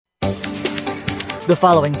The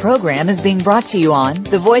following program is being brought to you on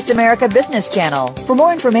the Voice America Business Channel. For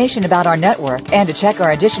more information about our network and to check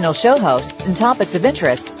our additional show hosts and topics of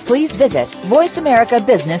interest, please visit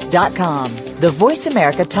voiceamericabusiness.com. The Voice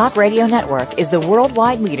America Talk Radio Network is the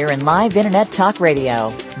worldwide leader in live Internet talk radio.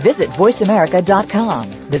 Visit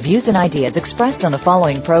voiceamerica.com. The views and ideas expressed on the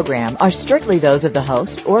following program are strictly those of the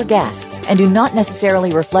host or guests and do not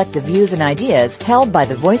necessarily reflect the views and ideas held by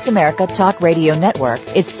the Voice America Talk Radio Network,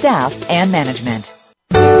 its staff, and management.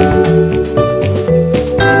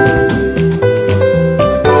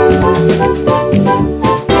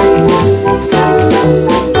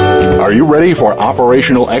 Are you ready for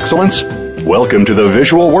operational excellence? Welcome to the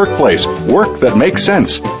Visual Workplace, work that makes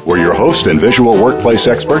sense, where your host and visual workplace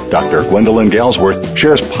expert, Dr. Gwendolyn Galsworth,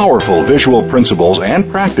 shares powerful visual principles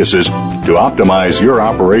and practices to optimize your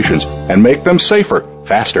operations and make them safer,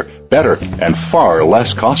 faster, better, and far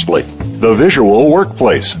less costly. The Visual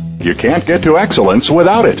Workplace. You can't get to excellence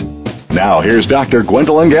without it. Now, here's Dr.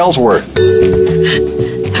 Gwendolyn Galsworth.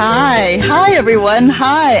 Hi, everyone.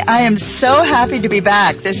 Hi, I am so happy to be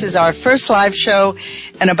back. This is our first live show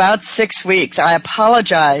in about 6 weeks. I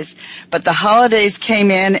apologize, but the holidays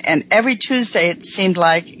came in, and every Tuesday it seemed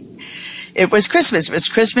like it was Christmas. It was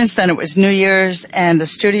Christmas, then it was New Year's, and the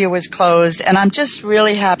studio was closed, and I'm just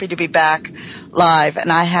really happy to be back live,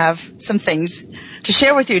 and I have some things to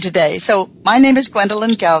share with you today. So my name is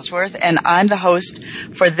Gwendolyn Galsworth, and I'm the host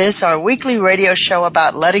for this, our weekly radio show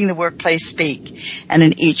about letting the workplace speak. And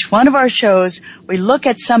in each one of our shows, we look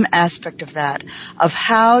at some aspect of that, of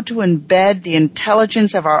how to embed the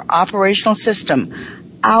intelligence of our operational system,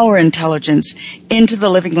 our intelligence, into the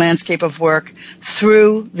living landscape of work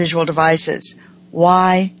through visual devices.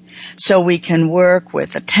 Why? So we can work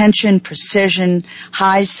with attention, precision,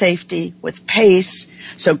 high safety, with pace,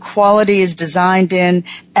 so quality is designed in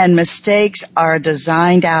and mistakes are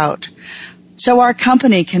designed out. So our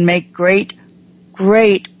company can make great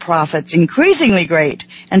profits, increasingly great,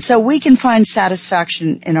 and so we can find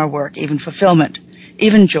satisfaction in our work, even fulfillment,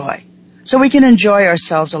 even joy. So we can enjoy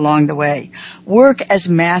ourselves along the way. Work as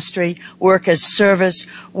mastery, work as service,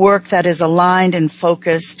 work that is aligned and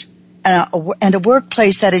focused, and a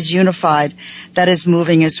workplace that is unified, that is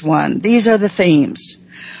moving as one. These are the themes.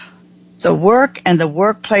 The work and the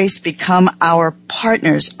workplace become our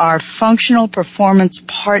partners, our functional performance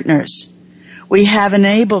partners. We have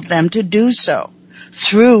enabled them to do so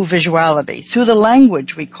through visuality, through the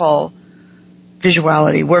language we call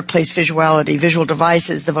visuality, workplace visuality, visual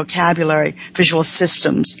devices, the vocabulary, visual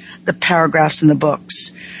systems, the paragraphs in the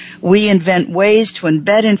books. We invent ways to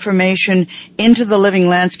embed information into the living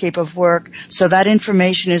landscape of work so that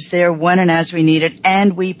information is there when and as we need it,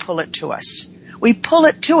 and we pull it to us. We pull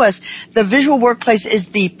it to us. The visual workplace is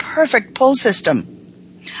the perfect pull system,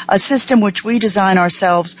 a system which we design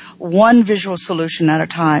ourselves one visual solution at a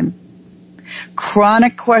time.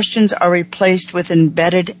 Chronic questions are replaced with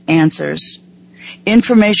embedded answers.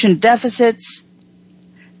 Information deficits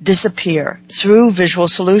disappear through visual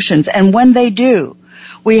solutions, and when they do,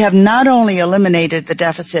 we have not only eliminated the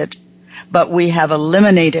deficit, but we have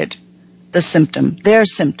eliminated the symptom, their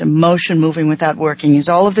symptom, motion moving without working. Is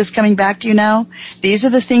all of this coming back to you now? These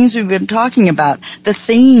are the things we've been talking about, the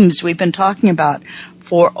themes we've been talking about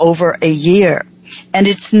for over a year. And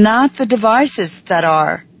it's not the devices that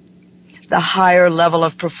are the higher level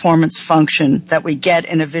of performance function that we get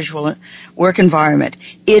in a visual work environment.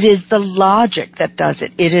 It is the logic that does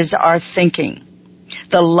it. It is our thinking,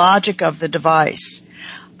 the logic of the device,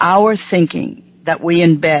 our thinking that we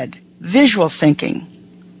embed, visual thinking.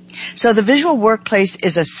 So the visual workplace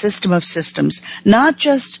is a system of systems, not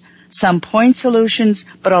just some point solutions,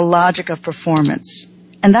 but a logic of performance.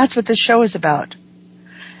 And that's what this show is about.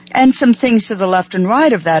 And some things to the left and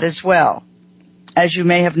right of that as well. As you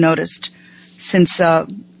may have noticed, since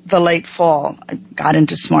the late fall, I got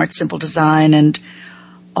into smart, simple design and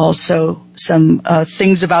also some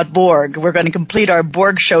things about Borg. We're going to complete our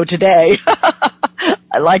Borg show today.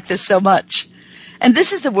 I like this so much. And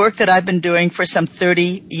this is the work that I've been doing for some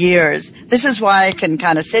 30 years. This is why I can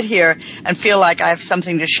kind of sit here and feel like I have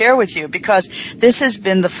something to share with you, because this has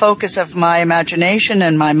been the focus of my imagination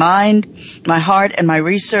and my mind, my heart and my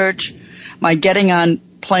research, my getting on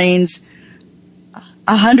planes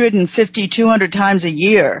 150, 200 times a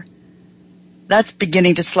year. That's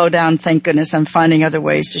beginning to slow down, thank goodness. I'm finding other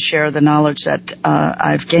ways to share the knowledge that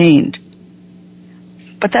I've gained.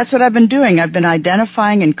 But that's what I've been doing. I've been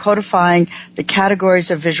identifying and codifying the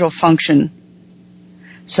categories of visual function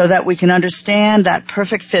so that we can understand that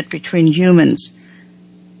perfect fit between humans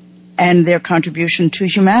and their contribution to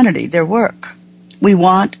humanity, their work. We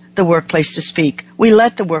want the workplace to speak. We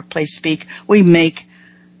let the workplace speak. We make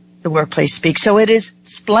the Workplace Speaks. So it is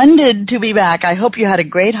splendid to be back. I hope you had a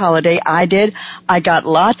great holiday. I did. I got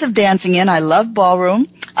lots of dancing in. I love ballroom.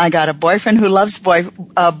 I got a boyfriend who loves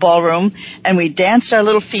ballroom, and we danced our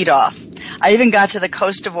little feet off. I even got to the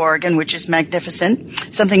coast of Oregon, which is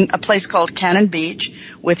magnificent, a place called Cannon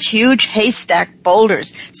Beach, with huge haystack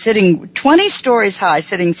boulders sitting 20 stories high,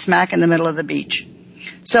 sitting smack in the middle of the beach.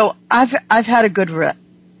 So I've had a good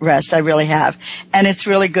rest, I really have. And it's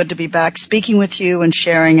really good to be back speaking with you and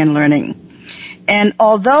sharing and learning. And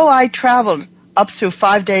although I traveled up through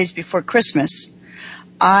 5 days before Christmas,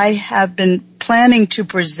 I have been planning to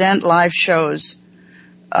present live shows,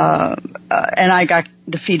 and I got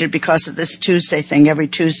defeated because of this Tuesday thing every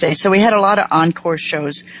Tuesday. So we had a lot of encore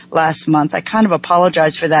shows last month. I kind of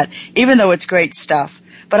apologize for that, even though it's great stuff.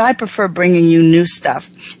 But I prefer bringing you new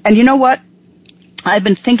stuff. And you know what? I've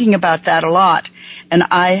been thinking about that a lot, and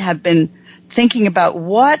I have been thinking about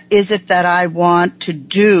what is it that I want to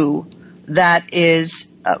do that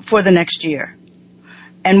is for the next year.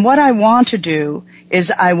 And what I want to do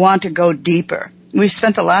is I want to go deeper. We've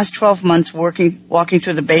spent the last 12 months walking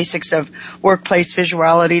through the basics of workplace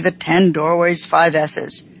visuality, the 10 doorways, 5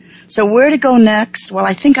 S's. So where to go next? Well,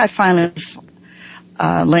 I think I finally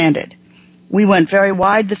landed. We went very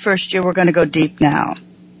wide the first year. We're going to go deep now.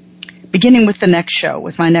 Beginning with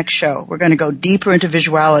my next show, we're going to go deeper into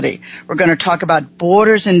visuality. We're going to talk about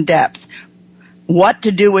borders in depth, what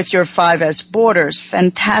to do with your 5S borders,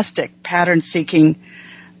 fantastic pattern-seeking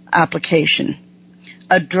application.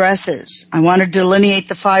 Addresses, I want to delineate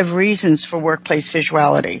the 5 reasons for workplace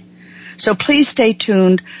visuality. So please stay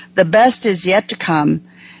tuned. The best is yet to come.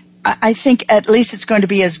 I think at least it's going to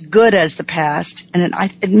be as good as the past, and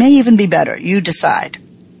it may even be better. You decide.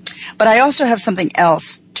 But I also have something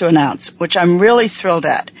else to announce, which I'm really thrilled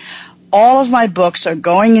at. All of my books are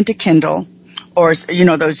going into Kindle, or,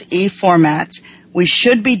 those e-formats. We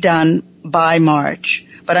should be done by March.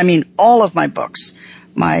 But I mean all of my books.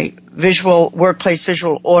 My Workplace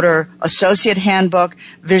Visual Order Associate Handbook,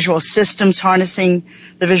 Visual Systems Harnessing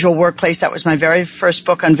the Visual Workplace. That was my very first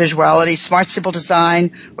book on visuality. Smart Simple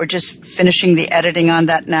Design. We're just finishing the editing on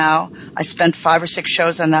that now. I spent 5 or 6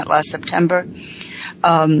 shows on that last September.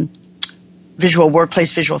 Visual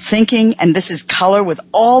Workplace Visual Thinking, and this is color with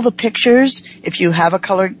all the pictures if you have a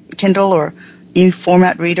colored Kindle or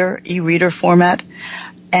e-reader format,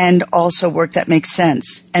 and also work that makes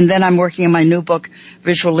sense. And then I'm working on my new book,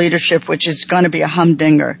 Visual Leadership, which is going to be a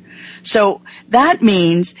humdinger. So that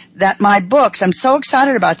means that my books, I'm so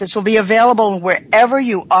excited about this, will be available wherever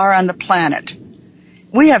you are on the planet.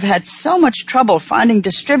 We have had so much trouble finding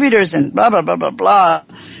distributors and blah, blah, blah, blah, blah,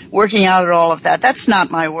 working out at all of that. That's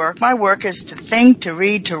not my work. My work is to think, to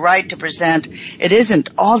read, to write, to present. It isn't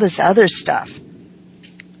all this other stuff.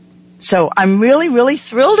 So I'm really, really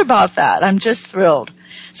thrilled about that. I'm just thrilled.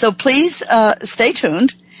 So please stay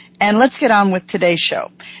tuned, and let's get on with today's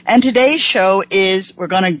show. And today's show is we're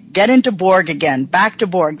going to get into Borg again, back to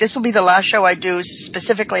Borg. This will be the last show I do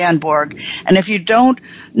specifically on Borg. And if you don't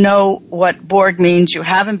know what Borg means, you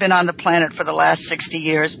haven't been on the planet for the last 60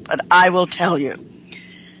 years, but I will tell you.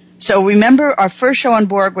 So remember, our first show on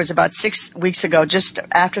Borg was about 6 weeks ago, just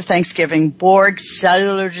after Thanksgiving, Borg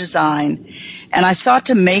Cellular Design. And I sought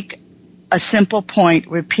to make a simple point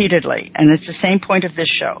repeatedly, and it's the same point of this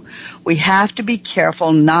show. We have to be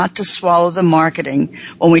careful not to swallow the marketing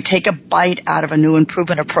when we take a bite out of a new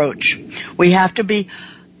improvement approach. We have to be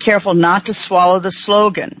careful not to swallow the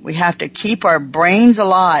slogan. We have to keep our brains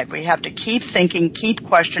alive. We have to keep thinking, keep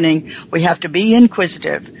questioning. We have to be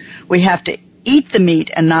inquisitive. We have to eat the meat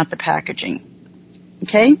and not the packaging.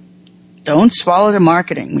 Okay? Don't swallow the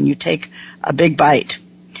marketing when you take a big bite.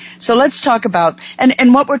 So let's talk about,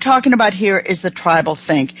 and what we're talking about here is the tribal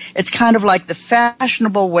think. It's kind of like the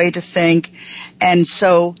fashionable way to think, and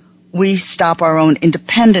so we stop our own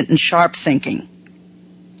independent and sharp thinking.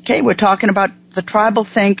 Okay, we're talking about the tribal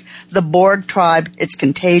think, the Borg tribe. It's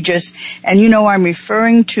contagious. And I'm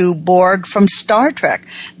referring to Borg from Star Trek,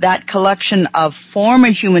 that collection of former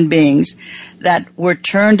human beings that were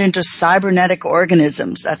turned into cybernetic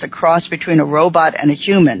organisms. That's a cross between a robot and a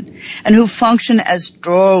human, and who function as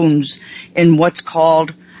drones in what's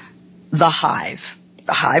called the Hive.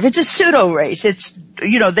 The Hive, it's a pseudo-race. It's,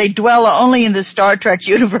 they dwell only in the Star Trek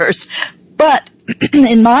universe. But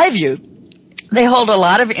in my view, they hold a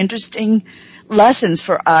lot of interesting lessons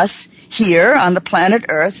for us here on the planet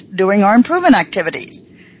Earth doing our improvement activities.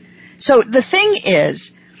 So the thing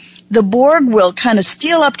is, the Borg will kind of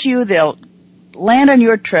steal up to you. They'll land on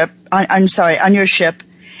your on your ship,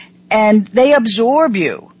 and they absorb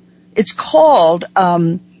you. It's called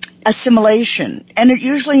assimilation, and it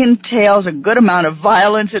usually entails a good amount of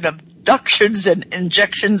violence and of abductions and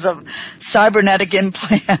injections of cybernetic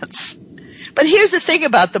implants. But here's the thing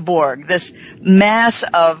about the Borg, this mass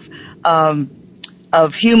of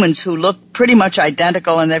humans who look pretty much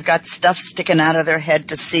identical, and they've got stuff sticking out of their head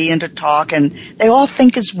to see and to talk, and they all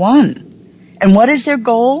think as one. And what is their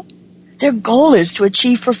goal? Their goal is to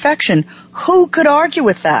achieve perfection. Who could argue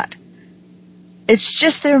with that? It's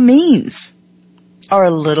just their means are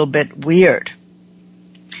a little bit weird.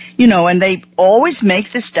 You know, and they always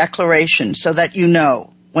make this declaration so that you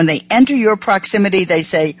know. When they enter your proximity, they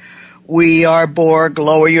say, "We are Borg,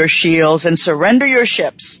 lower your shields and surrender your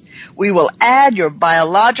ships. We will add your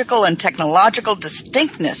biological and technological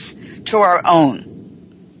distinctness to our own.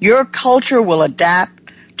 Your culture will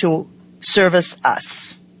adapt to service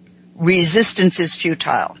us. Resistance is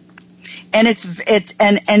futile." And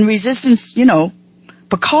and resistance, you know,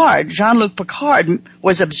 Jean-Luc Picard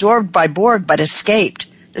was absorbed by Borg but escaped.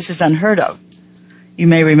 This is unheard of. You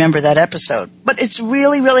may remember that episode. But it's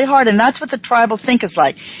really, really hard, and that's what the tribal think is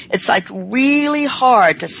like. It's like really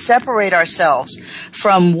hard to separate ourselves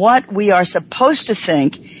from what we are supposed to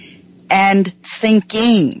think and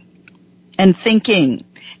thinking.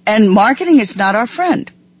 And marketing is not our friend.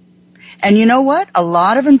 And you know what? A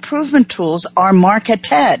lot of improvement tools are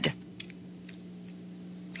marketed.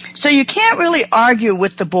 So you can't really argue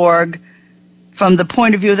with the Borg from the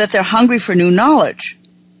point of view that they're hungry for new knowledge.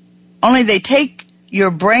 Only they take your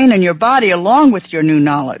brain and your body along with your new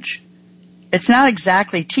knowledge. It's not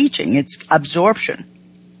exactly teaching, it's absorption.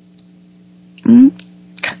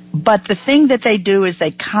 But the thing that they do is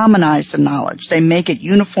they commonize the knowledge. They make it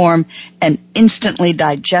uniform and instantly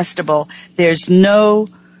digestible. There's no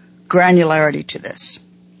granularity to this.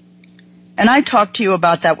 And I talked to you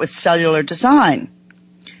about that with cellular design,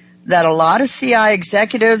 that a lot of CI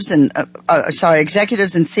executives and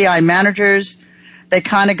CI managers, they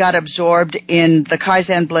kind of got absorbed in the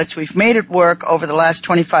Kaizen Blitz. We've made it work over the last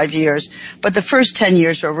 25 years, but the first 10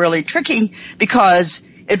 years were really tricky because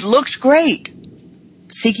it looked great,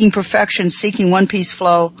 seeking perfection, seeking one-piece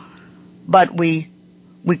flow, but we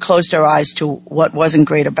closed our eyes to what wasn't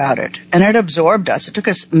great about it, and it absorbed us. It took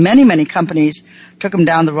us, many companies took them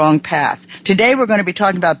down the wrong path. Today we're going to be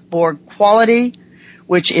talking about Borg Quality,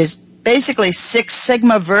 which is basically Six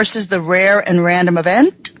Sigma versus the rare and random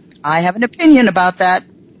event. I have an opinion about that.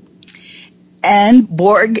 And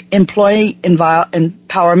Borg Employee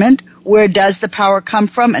Empowerment, where does the power come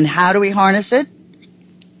from and how do we harness it?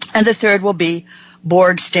 And the third will be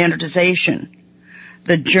Borg Standardization,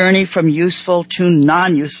 the journey from useful to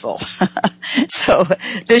non-useful. So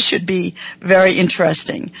this should be very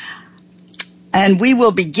interesting. And we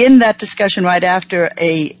will begin that discussion right after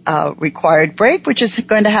a required break, which is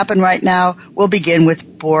going to happen right now. We'll begin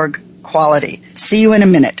with Borg Quality. See you in a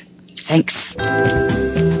minute. Thanks. When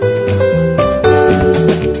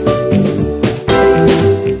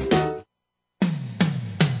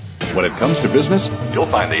it comes to business, you'll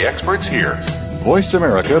find the experts here. Voice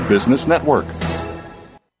America Business Network.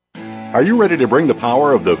 Are you ready to bring the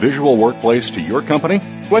power of the visual workplace to your company?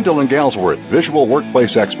 Gwendolyn Galsworth, visual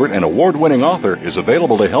workplace expert and award-winning author, is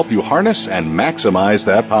available to help you harness and maximize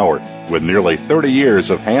that power. With nearly 30 years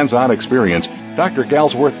of hands-on experience, Dr.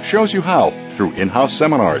 Galsworth shows you how through in-house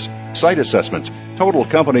seminars, site assessments, total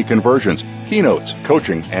company conversions, keynotes,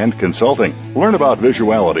 coaching, and consulting. Learn about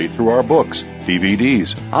visuality through our books,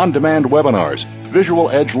 DVDs, on-demand webinars, visual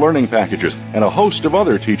edge learning packages, and a host of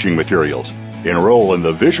other teaching materials. Enroll in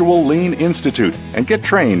the Visual Lean Institute and get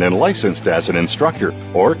trained and licensed as an instructor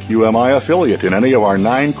or QMI affiliate in any of our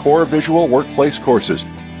 9 core visual workplace courses.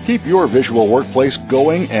 Keep your visual workplace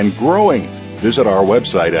going and growing. Visit our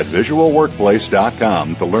website at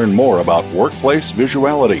visualworkplace.com to learn more about workplace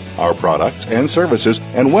visuality, our products and services,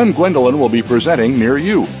 and when Gwendolyn will be presenting near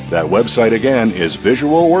you. That website again is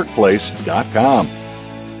visualworkplace.com.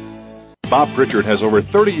 Bob Pritchard has over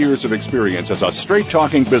 30 years of experience as a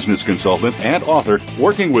straight-talking business consultant and author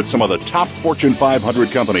working with some of the top Fortune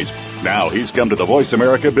 500 companies. Now he's come to the Voice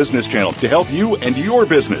America Business Channel to help you and your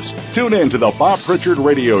business. Tune in to the Bob Pritchard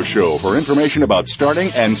Radio Show for information about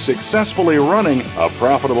starting and successfully running a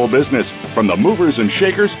profitable business. From the movers and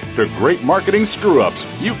shakers to great marketing screw-ups,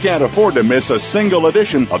 you can't afford to miss a single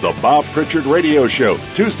edition of the Bob Pritchard Radio Show.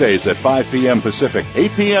 Tuesdays at 5 p.m. Pacific,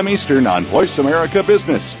 8 p.m. Eastern on Voice America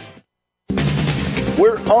Business.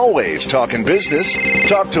 We're always talking business.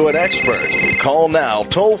 Talk to an expert. Call now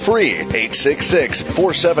toll free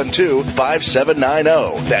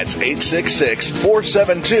 866-472-5790. That's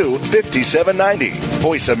 866-472-5790.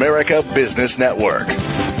 Voice America Business Network.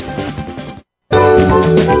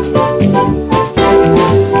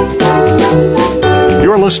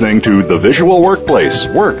 You're listening to The Visual Workplace,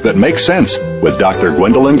 Work That Makes Sense, with Dr.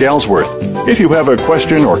 Gwendolyn Galsworth. If you have a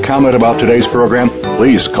question or comment about today's program,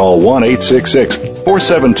 please call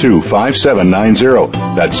 1-866-472-5790.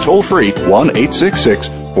 That's toll free,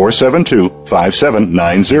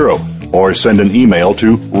 1-866-472-5790. Or send an email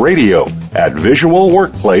to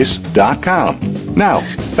radio@visualworkplace.com. Now,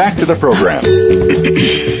 back to the program.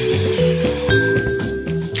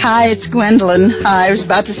 Hi, it's Gwendolyn. I was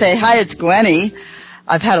about to say, hi, it's Gwenny.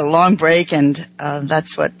 I've had a long break, and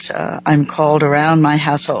that's what I'm called around my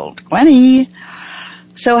household. Gwenny.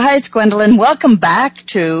 So, hi, it's Gwendolyn. Welcome back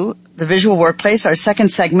to The Visual Workplace, our second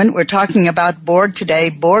segment. We're talking about Borg today,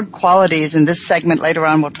 Borg qualities. In this segment, later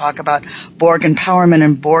on, we'll talk about Borg Empowerment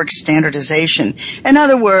and Borg Standardization. In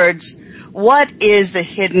other words, what is the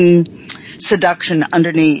hidden seduction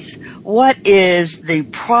underneath? What is the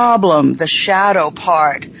problem, the shadow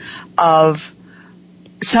part of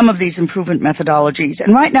some of these improvement methodologies?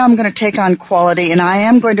 And right now I'm going to take on quality, and I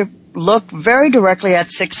am going to look very directly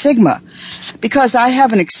at Six Sigma, because I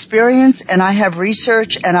have an experience and I have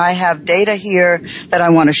research and I have data here that I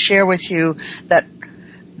want to share with you that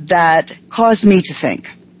caused me to think.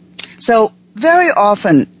 So very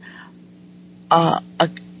often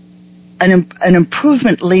an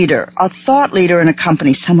improvement leader, a thought leader in a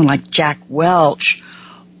company, someone like Jack Welch,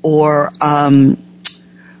 or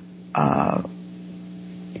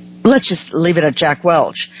let's just leave it at Jack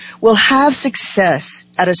Welch, will have success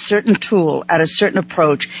at a certain tool, at a certain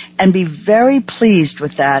approach, and be very pleased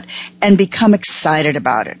with that and become excited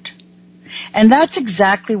about it. And that's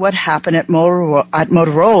exactly what happened at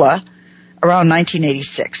Motorola around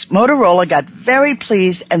 1986. Motorola got very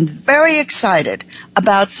pleased and very excited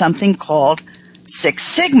about something called Six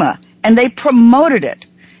Sigma, and they promoted it,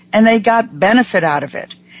 and they got benefit out of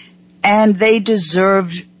it, and they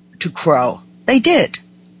deserved to grow. They did.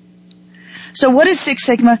 So what is Six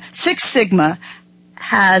Sigma? Six Sigma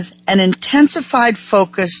has an intensified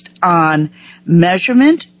focus on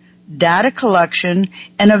measurement, data collection,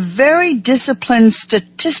 and a very disciplined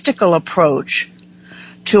statistical approach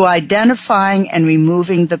to identifying and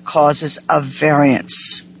removing the causes of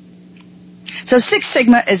variance. So Six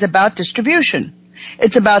Sigma is about distribution.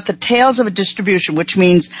 It's about the tails of a distribution, which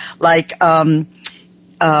means like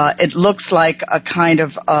it looks like a kind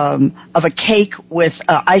of a cake with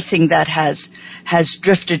icing that has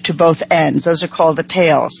drifted to both ends. Those are called the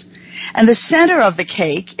tails. And the center of the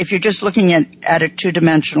cake, if you're just looking at it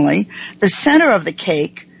two-dimensionally, the center of the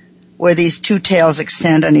cake, where these two tails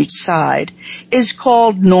extend on each side, is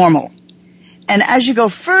called normal. And as you go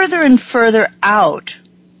further and further out,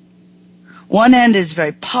 one end is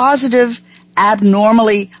very positive,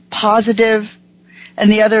 abnormally positive, and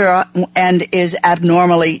the other end is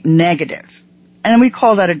abnormally negative. And we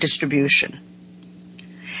call that a distribution.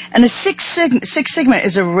 And a Six Sigma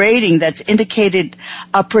is a rating that indicates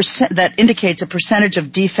a percentage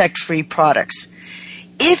of defect-free products.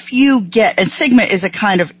 If you get, and sigma is a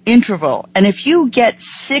kind of interval, and if you get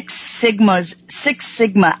Six Sigma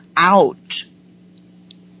out,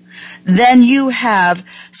 then you have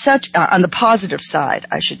such, on the positive side,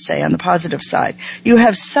 you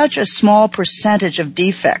have such a small percentage of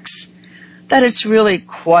defects that it's really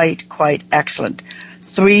quite excellent.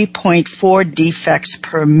 3.4 defects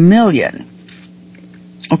per million.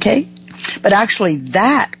 Okay? But actually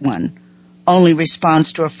that one only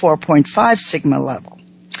responds to a 4.5 sigma level.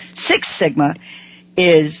 Six Sigma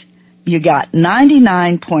is, you got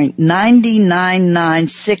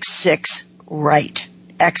 99.99966 right.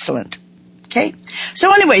 Excellent. Okay?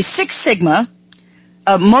 So anyway, Six Sigma,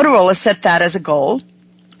 Motorola set that as a goal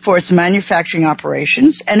for its manufacturing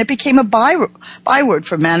operations, and it became a byword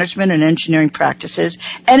for management and engineering practices,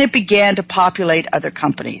 and it began to populate other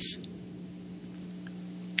companies.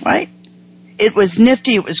 Right? It was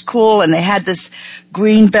nifty, it was cool, and they had this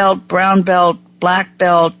green belt, brown belt, black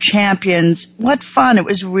belt, champions. What fun. It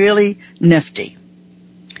was really nifty.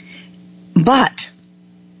 But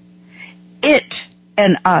it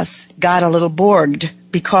and us got a little borged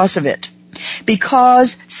because of it.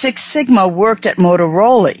 Because Six Sigma worked at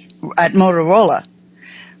Motorola,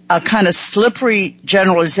 a kind of slippery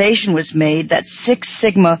generalization was made that Six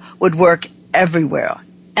Sigma would work everywhere,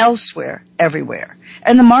 elsewhere, everywhere.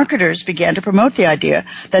 And the marketers began to promote the idea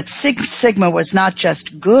that Six Sigma was not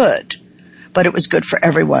just good, but it was good for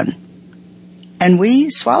everyone. And we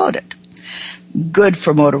swallowed it. Good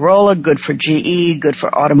for Motorola, good for GE, good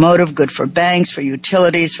for automotive, good for banks, for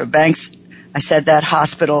utilities, for banks, I said that,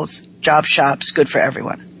 hospitals, job shops, good for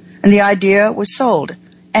everyone. And the idea was sold,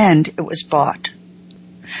 and it was bought.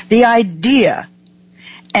 The idea,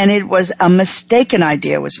 and it was a mistaken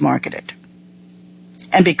idea, was marketed.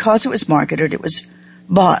 And because it was marketed, it was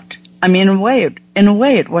But, in a way,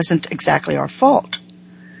 it wasn't exactly our fault.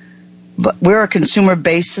 But we're a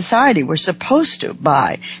consumer-based society. We're supposed to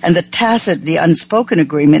buy. And the unspoken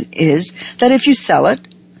agreement is that if you sell it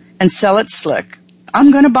and sell it slick,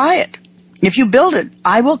 I'm going to buy it. If you build it,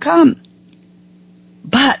 I will come.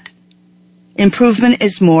 But improvement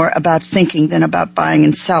is more about thinking than about buying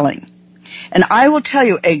and selling. And I will tell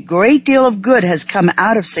you, a great deal of good has come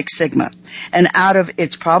out of Six Sigma and out of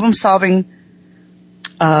its problem-solving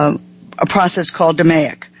a process called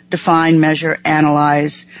DMAIC. Define, measure,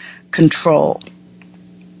 analyze, control.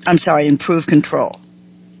 Improve control.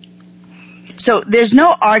 So there's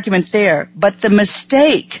no argument there, but the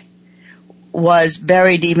mistake was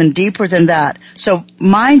buried even deeper than that. So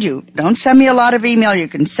mind you, don't send me a lot of email. You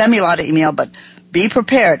can send me a lot of email, but be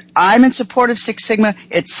prepared. I'm in support of Six Sigma.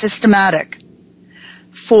 It's systematic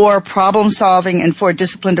for problem solving and for a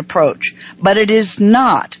disciplined approach, but it is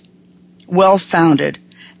not well-founded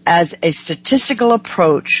as a statistical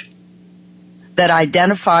approach that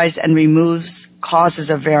identifies and removes causes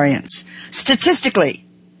of variance. Statistically,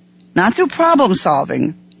 not through problem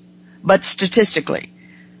solving, but statistically.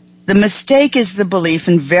 The mistake is the belief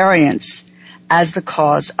in variance as the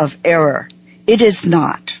cause of error. It is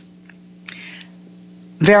not.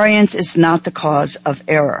 Variance is not the cause of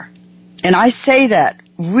error. And I say that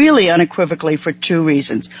really unequivocally for two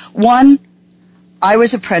reasons. One, I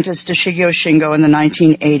was apprenticed to Shigeo Shingo in the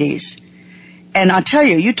 1980s. And I'll tell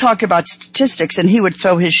you, you talked about statistics and he would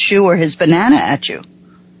throw his shoe or his banana at you.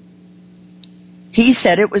 He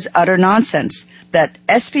said it was utter nonsense, that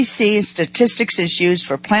SPC and statistics is used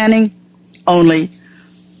for planning only,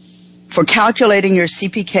 for calculating your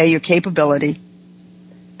CPK, your capability,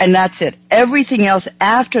 and that's it. Everything else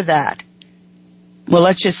after that, well,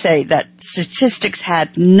 let's just say that statistics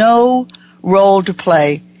had no role to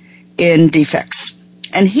play in defects.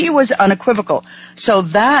 And he was unequivocal. So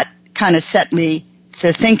that kind of set me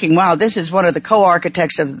to thinking, wow, this is one of the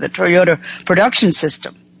co-architects of the Toyota production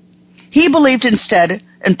system. He believed instead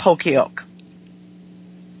in Poka-yoke,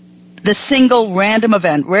 the single random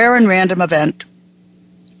event, rare and random event,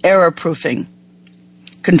 error proofing.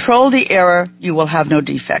 Control the error, you will have no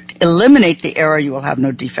defect. Eliminate the error, you will have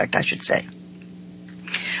no defect, I should say.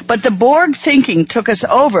 But the Borg thinking took us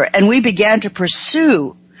over, and we began to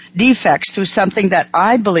pursue defects through something that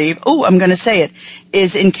I believe, I'm going to say it,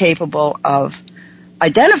 is incapable of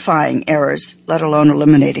identifying errors, let alone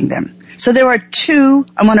eliminating them. So there are two,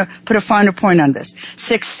 I want to put a finer point on this.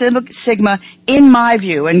 Six Sigma, in my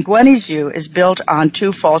view, and Gwenny's view, is built on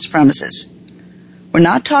two false premises. We're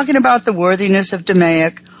not talking about the worthiness of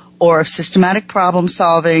DMAIC or of systematic problem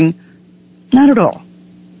solving, not at all.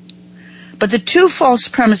 But the two false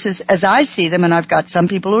premises, as I see them, and I've got some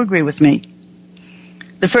people who agree with me,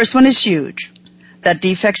 the first one is huge, that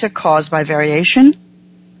defects are caused by variation.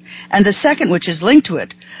 And the second, which is linked to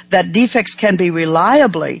it, that defects can be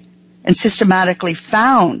reliably and systematically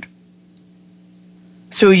found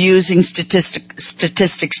through using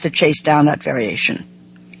statistics to chase down that variation,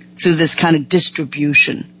 through this kind of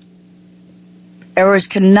distribution. Errors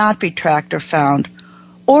cannot be tracked or found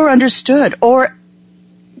or understood or,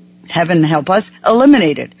 heaven help us,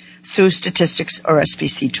 eliminated through statistics or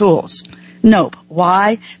SPC tools. Nope.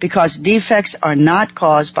 Why? Because defects are not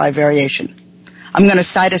caused by variation. I'm going to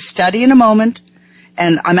cite a study in a moment,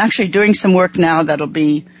 and I'm actually doing some work now that'll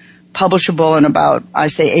be publishable in about, I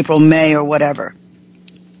say, April, May, or whatever.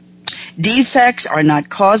 Defects are not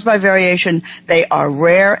caused by variation. They are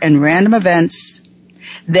rare and random events.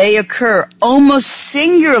 They occur almost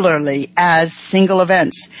singularly as single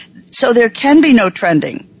events. So there can be no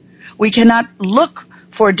trending. We cannot look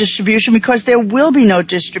for a distribution because there will be no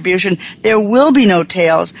distribution. There will be no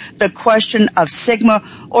tails. The question of sigma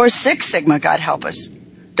or Six Sigma, God help us,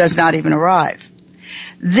 does not even arrive.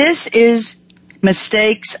 This is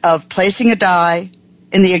mistakes of placing a die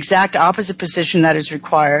in the exact opposite position that is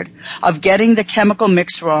required, of getting the chemical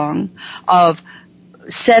mix wrong, of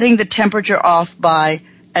setting the temperature off by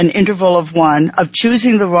an interval of 1, of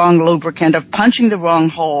choosing the wrong lubricant, of punching the wrong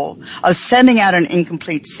hole, of sending out an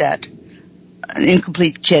incomplete set, an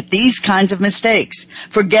incomplete kit. These kinds of mistakes.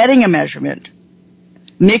 Forgetting a measurement.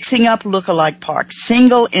 Mixing up look-alike parts.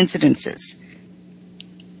 Single incidences.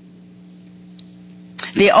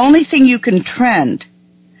 The only thing you can trend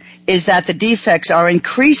is that the defects are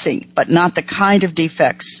increasing, but not the kind of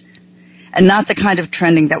defects and not the kind of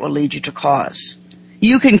trending that will lead you to cause.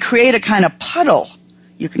 You can create a kind of puddle.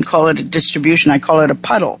 You can call it a distribution. I call it a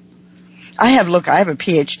puddle. I have a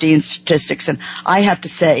PhD in statistics, and I have to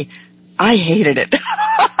say, I hated it.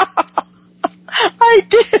 I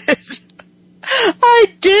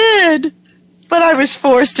did. But I was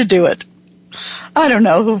forced to do it. I don't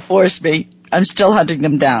know who forced me. I'm still hunting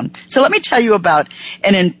them down. So let me tell you about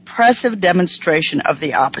an impressive demonstration of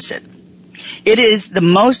the opposite. It is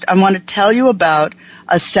I want to tell you about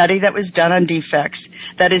a study that was done on defects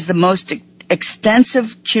that is the most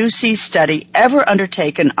extensive QC study ever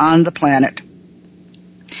undertaken on the planet.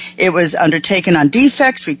 It was undertaken on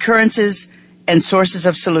defects, recurrences, and sources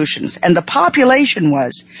of solutions. And the population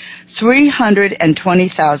was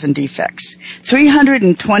 320,000 defects.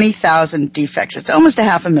 320,000 defects. It's almost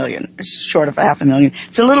 500,000. It's short of 500,000.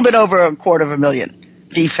 It's a little bit over 250,000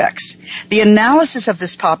 defects. The analysis of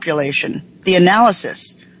this population,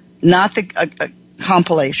 not the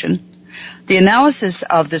compilation, the analysis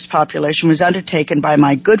of this population was undertaken by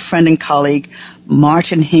my good friend and colleague,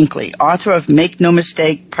 Martin Hinckley, author of Make No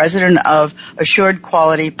Mistake, president of Assured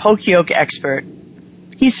Quality, poke yoke expert.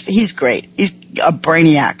 He's great. He's a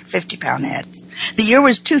brainiac, 50-pound heads. The year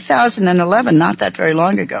was 2011, not that very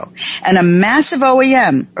long ago. And a massive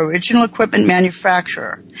OEM, original equipment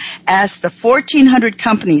manufacturer, asked the 1,400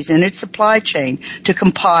 companies in its supply chain to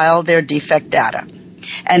compile their defect data.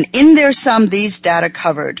 And in their sum, these data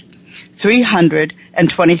covered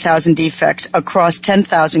 320,000 defects across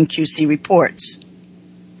 10,000 QC reports.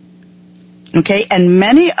 Okay, and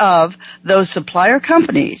many of those supplier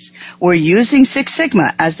companies were using Six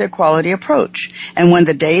Sigma as their quality approach. And when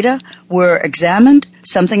the data were examined,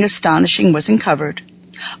 something astonishing was uncovered.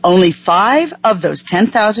 Only 5 of those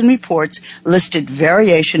 10,000 reports listed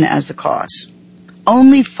variation as the cause.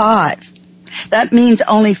 Only 5. That means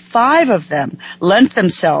only 5 of them lent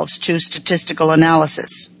themselves to statistical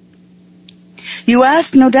analysis. You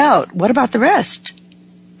ask, no doubt, what about the rest?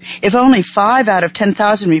 If only 5 out of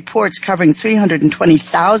 10,000 reports covering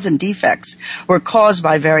 320,000 defects were caused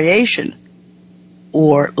by variation,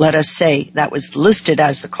 or let us say that was listed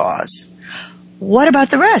as the cause, what about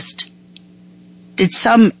the rest? Did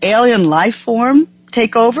some alien life form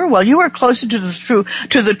take over? Well, you are closer to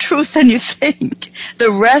the truth than you think.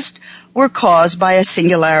 The rest were caused by a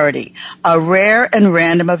singularity, a rare and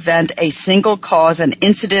random event, a single cause, an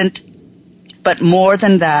incident, but more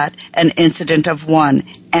than that, an incident of one,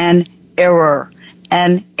 an error.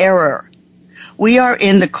 We are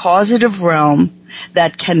in the causative realm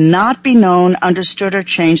that cannot be known, understood, or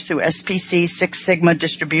changed through SPC, Six Sigma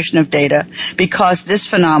distribution of data, because this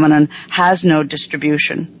phenomenon has no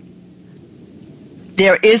distribution.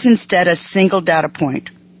 There is instead a single data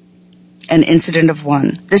point, an incident of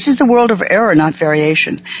one. This is the world of error, not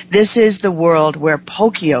variation. This is the world where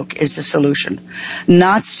poke yoke is the solution,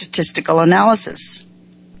 not statistical analysis.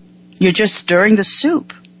 You're just stirring the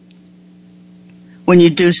soup when you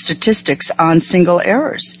do statistics on single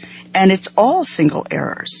errors, and it's all single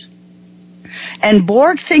errors. And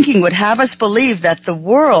Borg thinking would have us believe that the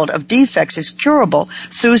world of defects is curable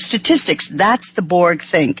through statistics. That's the Borg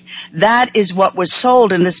think. That is what was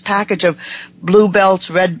sold in this package of blue belts,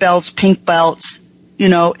 red belts, pink belts. You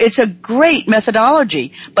know, it's a great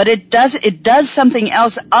methodology, but it does something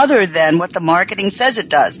else other than what the marketing says it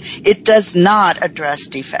does. It does not address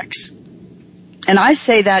defects. And I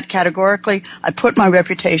say that categorically. I put my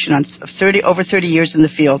reputation on over 30 years in the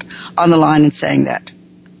field on the line in saying that.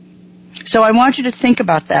 So I want you to think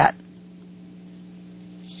about that.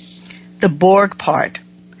 The Borg part.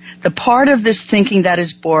 The part of this thinking that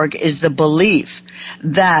is Borg is the belief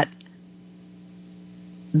that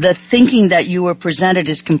the thinking that you were presented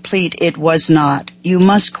is complete. It was not. You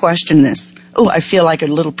must question this. Oh, I feel like a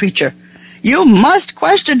little preacher. You must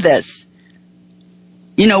question this.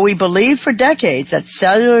 You know, we believed for decades that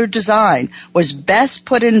cellular design was best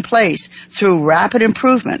put in place through rapid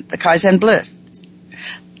improvement, the Kaizen Blitz.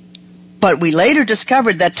 But we later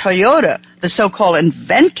discovered that Toyota, the so-called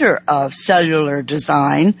inventor of cellular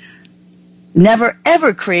design, never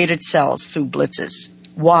ever created cells through blitzes.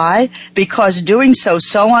 Why? Because doing so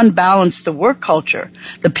unbalanced the work culture,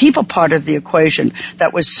 the people part of the equation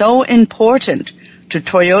that was so important to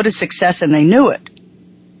Toyota's success, and they knew it.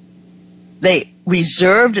 They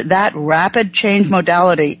reserved that rapid change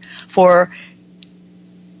modality for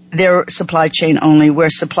their supply chain only, where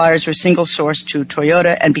suppliers were single sourced to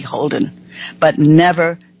Toyota and beholden, but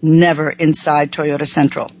never inside Toyota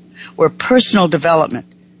Central, where personal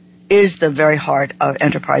development is the very heart of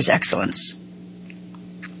enterprise excellence.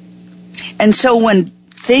 And so when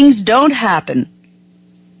things don't happen,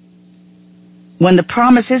 when the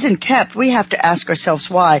promise isn't kept, we have to ask ourselves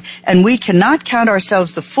why, and we cannot count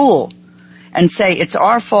ourselves the fool and say it's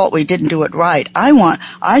our fault we didn't do it right.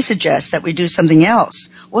 I suggest that we do something else.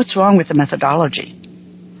 What's wrong with the methodology?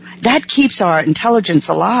 That keeps our intelligence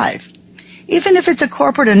alive, even if it's a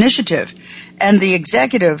corporate initiative and the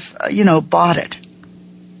executive, bought it.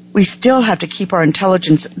 we still have to keep our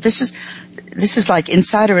intelligence. This is like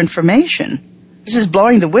insider information. This is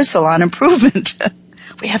blowing the whistle on improvement.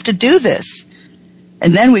 We have to do this.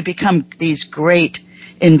 And then we become these great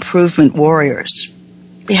improvement warriors.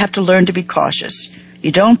 We have to learn to be cautious.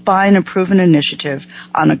 You don't buy an improvement initiative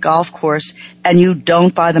on a golf course, and you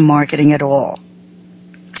don't buy the marketing at all.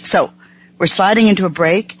 So, we're sliding into a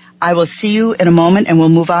break. I will see you in a moment, and we'll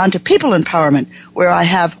move on to people empowerment, where I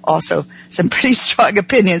have also some pretty strong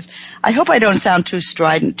opinions. I hope I don't sound too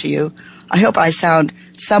strident to you. I hope I sound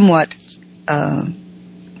somewhat,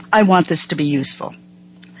 I want this to be useful.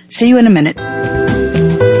 See you in a minute.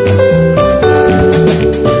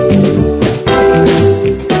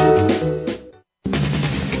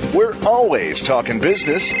 We're always talking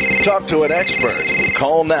business. Talk to an expert.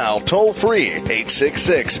 Call now toll free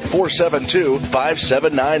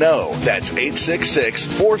 866-472-5790. That's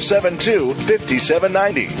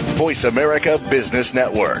 866-472-5790. Voice America Business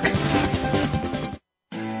Network.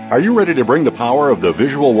 Are you ready to bring the power of the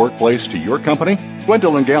visual workplace to your company?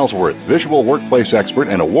 Gwendolyn Galsworth, visual workplace expert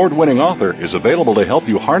and award-winning author, is available to help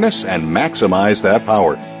you harness and maximize that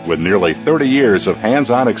power. With nearly 30 years of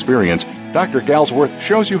hands-on experience, Dr. Galsworth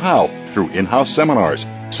shows you how through in-house seminars,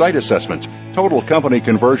 site assessments, total company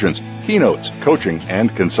conversions, keynotes, coaching,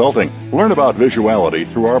 and consulting. Learn about visuality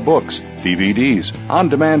through our books, DVDs,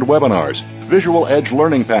 on-demand webinars, visual edge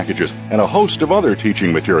learning packages, and a host of other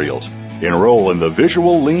teaching materials. Enroll in the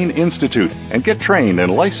Visual Lean Institute and get trained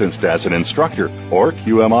and licensed as an instructor or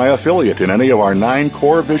QMI affiliate in any of our 9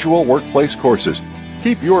 core visual workplace courses.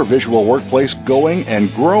 Keep your visual workplace going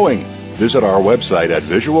and growing. Visit our website at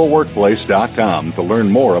visualworkplace.com to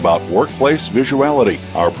learn more about workplace visuality,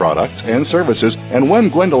 our products and services, and when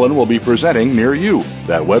Gwendolyn will be presenting near you.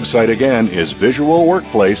 That website again is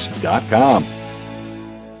visualworkplace.com.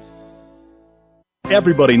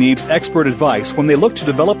 Everybody needs expert advice when they look to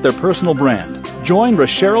develop their personal brand. Join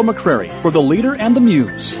Rochelle McCrary for The Leader and the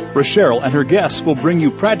Muse. Rochelle and her guests will bring you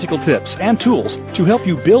practical tips and tools to help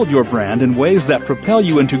you build your brand in ways that propel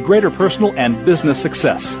you into greater personal and business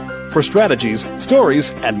success. For strategies,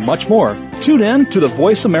 stories, and much more, tune in to the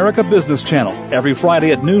Voice America Business Channel every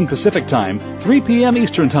Friday at noon Pacific Time, 3 p.m.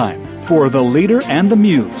 Eastern Time for The Leader and the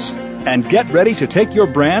Muse. And get ready to take your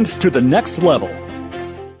brand to the next level.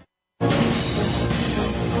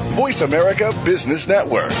 Voice America Business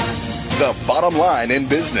Network. The bottom line in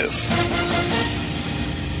business.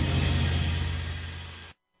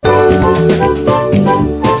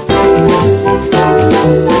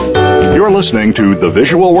 You're listening to The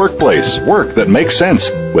Visual Workplace, Work That Makes Sense,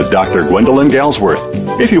 with Dr. Gwendolyn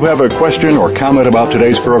Galsworth. If you have a question or comment about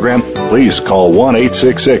today's program, please call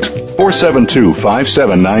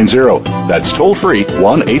 1-866-472-5790. That's toll free,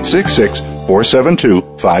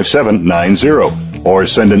 1-866-472-5790. Or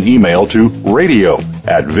send an email to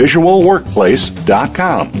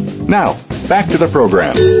radio@visualworkplace.com. Now, back to the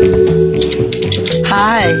program.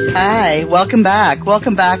 Hi. Welcome back.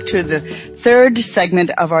 Welcome back to the third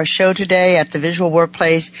segment of our show today at the Visual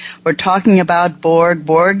Workplace. We're talking about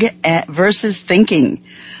Borg versus thinking.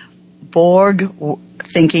 Borg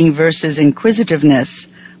thinking versus inquisitiveness.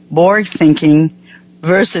 Borg thinking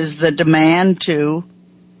versus the demand to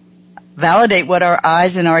validate what our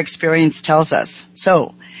eyes and our experience tells us.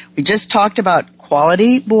 So we just talked about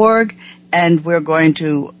quality Borg, and we're going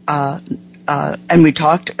to, and we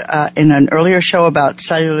talked in an earlier show about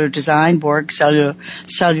cellular design, Borg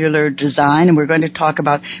cellular design, and we're going to talk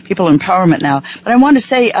about people empowerment now. But I want to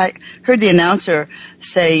say, I heard the announcer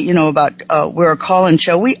say, about we're a call-in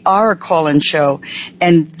show. We are a call-in show,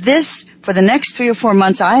 and this, for the next 3 or 4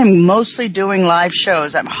 months, I am mostly doing live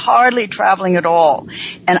shows. I'm hardly traveling at all.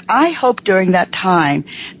 And I hope during that time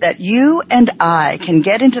that you and I can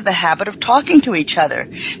get into the habit of talking to each other.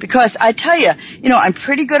 Because I tell you, I'm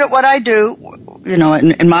pretty good at what I do,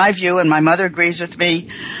 in my view, and my mother agrees with me.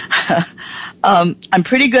 I'm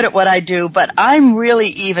pretty good at what I do, but I'm really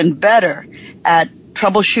even better at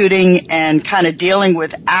troubleshooting and kind of dealing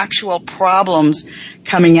with actual problems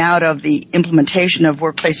coming out of the implementation of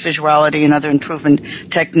workplace visuality and other improvement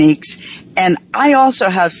techniques. And I also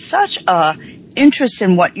have such a interest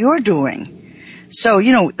in what you're doing. So,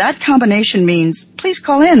 that combination means please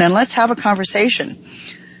call in and let's have a conversation.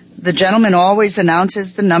 The gentleman always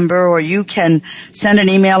announces the number, or you can send an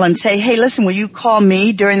email and say, hey, listen, will you call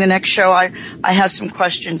me during the next show? I have some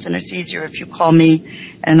questions, and it's easier if you call me,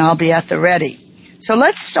 and I'll be at the ready. So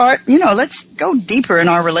let's start, let's go deeper in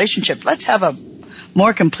our relationship. Let's have a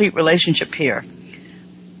more complete relationship here,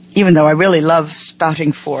 even though I really love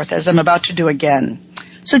spouting forth, as I'm about to do again.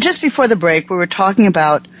 So just before the break, we were talking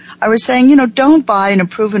about, I was saying, don't buy an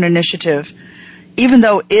improvement initiative, even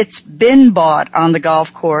though it's been bought on the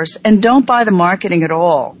golf course, and don't buy the marketing at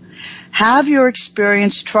all. Have your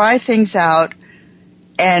experience, try things out,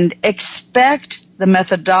 and expect the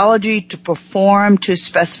methodology to perform to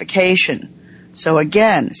specification. So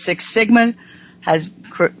again, Six Sigma has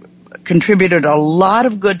contributed a lot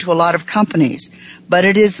of good to a lot of companies, but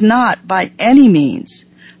it is not by any means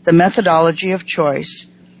the methodology of choice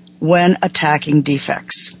when attacking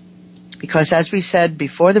defects. Because as we said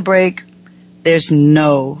before the break, there's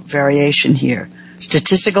no variation here.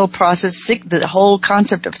 Statistical process, the whole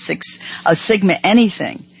concept of Sigma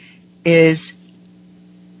anything is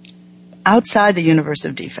outside the universe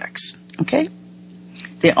of defects. Okay?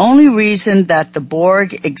 The only reason that the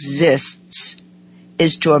Borg exists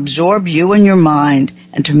is to absorb you and your mind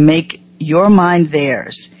and to make your mind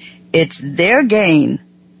theirs. It's their gain,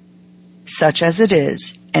 such as it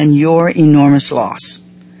is, and your enormous loss.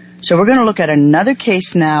 So we're going to look at another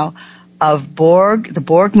case now of the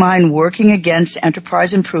Borg mind working against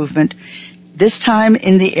enterprise improvement, this time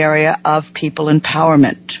in the area of people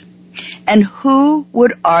empowerment. And who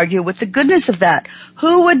would argue with the goodness of that?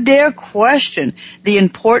 Who would dare question the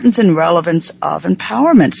importance and relevance of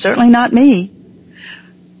empowerment? Certainly not me.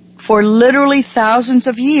 For literally thousands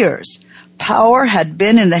of years, power had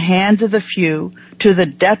been in the hands of the few to the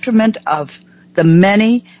detriment of the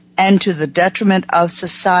many and to the detriment of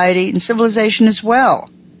society and civilization as well.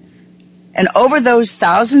 And over those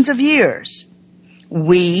thousands of years,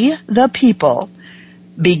 we, the people,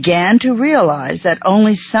 began to realize that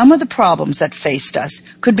only some of the problems that faced us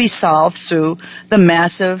could be solved through the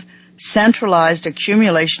massive centralized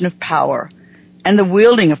accumulation of power and the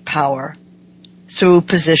wielding of power through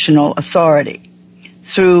positional authority,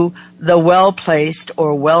 through the well-placed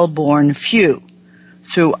or well-born few,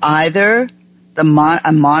 through either a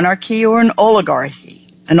monarchy or an oligarchy.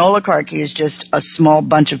 An oligarchy is just a small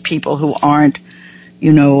bunch of people who aren't,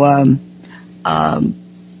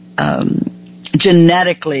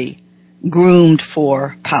 genetically groomed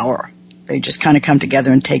for power. They just kind of come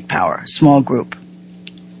together and take power, small group.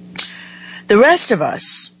 The rest of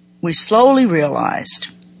us, we slowly realized,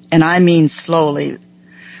 and I mean slowly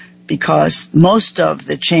because most of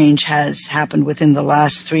the change has happened within the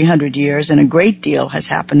last 300 years and a great deal has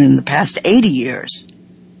happened in the past 80 years.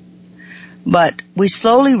 But we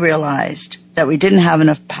slowly realized that we didn't have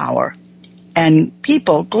enough power, and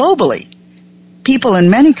people globally, people in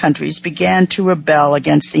many countries began to rebel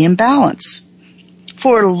against the imbalance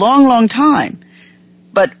for a long, long time,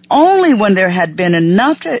 but only when there had been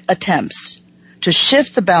enough attempts to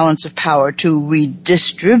shift the balance of power, to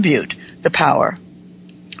redistribute the power,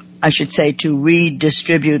 I should say to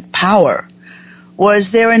redistribute power, was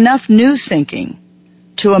there enough new thinking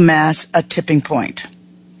to amass a tipping point,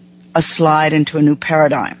 a slide into a new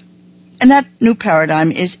paradigm. And that new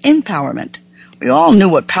paradigm is empowerment. We all knew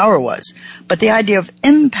what power was, but the idea of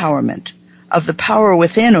empowerment, of the power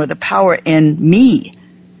within or the power in me,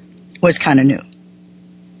 was kind of new.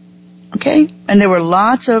 Okay? And there were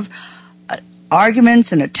lots of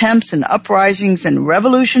arguments and attempts and uprisings and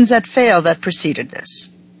revolutions that failed that preceded this.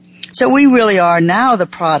 So we really are now the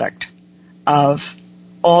product of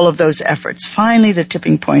all of those efforts. Finally, the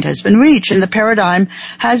tipping point has been reached and the paradigm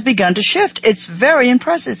has begun to shift. It's very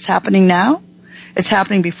impressive. It's happening now. It's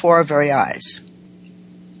happening before our very eyes.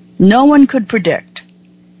 No one could predict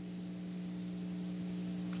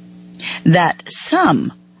that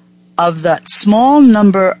some of that small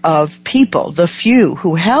number of people, the few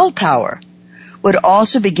who held power, would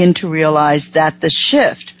also begin to realize that the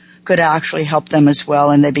shift could actually help them as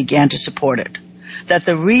well, and they began to support it. That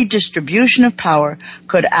the redistribution of power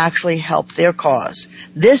could actually help their cause.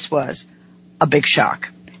 This was a big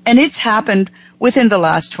shock. And it's happened within the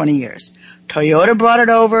last 20 years. Toyota brought it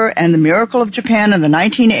over, and the miracle of Japan in the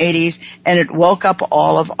 1980s, and it woke up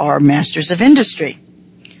all of our masters of industry.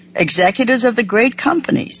 Executives of the great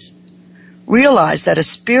companies realized that a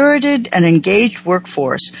spirited and engaged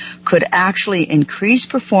workforce could actually increase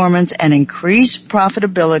performance and increase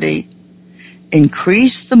profitability,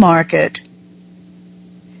 increase the market,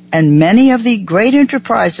 and many of the great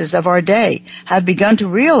enterprises of our day have begun to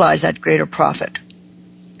realize that greater profit.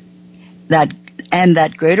 That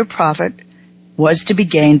greater profit was to be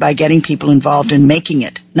gained by getting people involved in making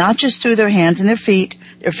it, not just through their hands and their feet,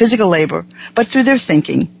 their physical labor, but through their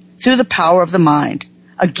thinking, through the power of the mind,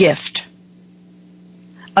 a gift.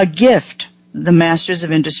 A gift, the masters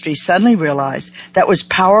of industry suddenly realized, that was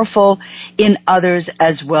powerful in others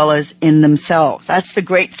as well as in themselves. That's the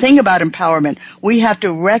great thing about empowerment. We have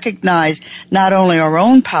to recognize not only our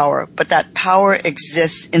own power, but that power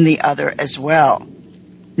exists in the other as well.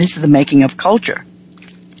 This is the making of culture.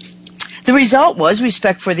 The result was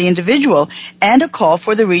respect for the individual and a call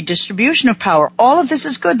for the redistribution of power. All of this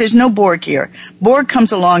is good. There's no Borg here. Borg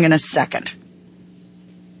comes along in a second.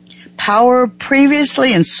 Power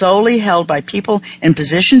previously and solely held by people in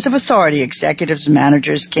positions of authority, executives,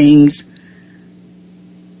 managers, kings,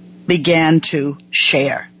 began to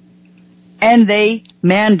share. And they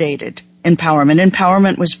mandated empowerment.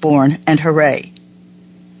 Empowerment was born, and hooray.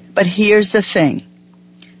 But here's the thing.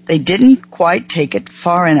 They didn't quite take it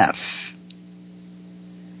far enough.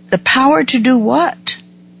 The power to do what?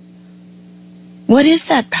 What is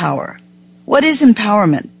that power? What is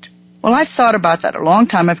empowerment? Well, I've thought about that a long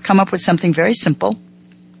time. I've come up with something very simple.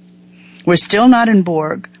 We're still not in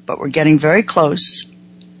Borg, but we're getting very close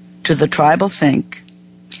to the tribal think.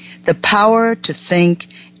 The power to think,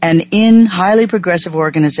 and in highly progressive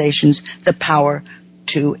organizations, the power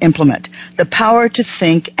to implement. The power to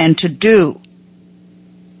think and to do.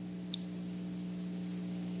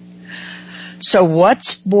 So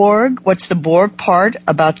what's Borg? What's the Borg part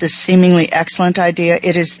about this seemingly excellent idea?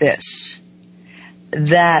 It is this,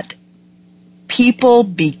 that people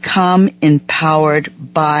become empowered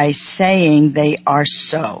by saying they are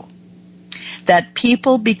so. That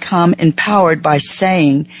people become empowered by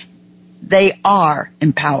saying they are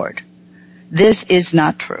empowered. This is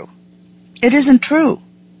not true. It isn't true.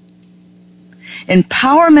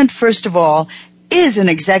 Empowerment, first of all, is an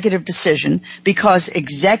executive decision because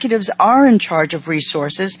executives are in charge of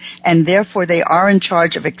resources and therefore they are in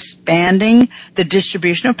charge of expanding the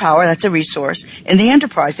distribution of power. That's a resource. In the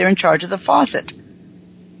enterprise, they're in charge of the faucet.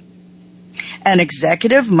 An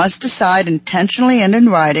executive must decide intentionally and in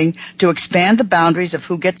writing to expand the boundaries of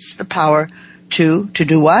who gets the power to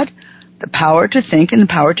do what? The power to think and the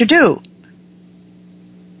power to do.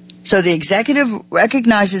 So the executive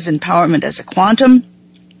recognizes empowerment as a quantum.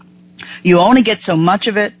 You only get so much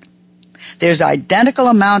of it. There's identical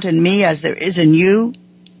amount in me as there is in you.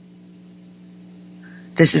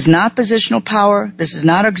 This is not positional power. This is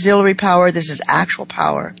not auxiliary power. This is actual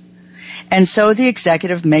power. And so the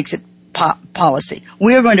executive makes it policy.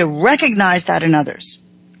 We are going to recognize that in others.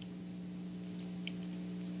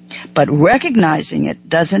 But recognizing it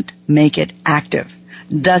doesn't make it active,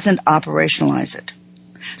 doesn't operationalize it.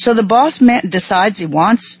 So the boss decides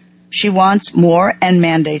she wants more and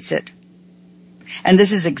mandates it. And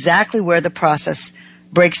this is exactly where the process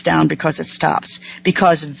breaks down because it stops.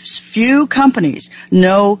 Because few companies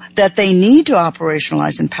know that they need to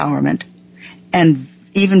operationalize empowerment, and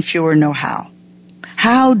even fewer know how.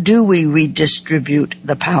 How do we redistribute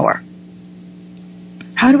the power?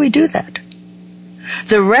 How do we do that?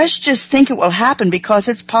 The rest just think it will happen because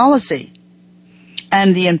it's policy.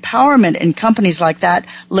 And the empowerment in companies like that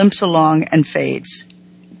limps along and fades.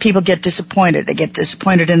 People get disappointed. They get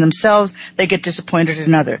disappointed in themselves. They get disappointed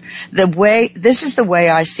in others. This is the way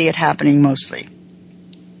I see it happening mostly.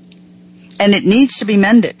 And it needs to be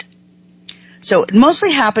mended. So it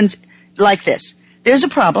mostly happens like this. There's a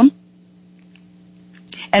problem.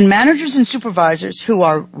 And managers and supervisors who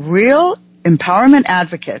are real empowerment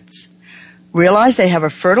advocates realize they have a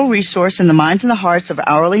fertile resource in the minds and the hearts of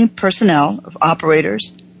hourly personnel, of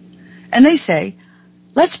operators, and they say,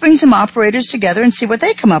 let's bring some operators together and see what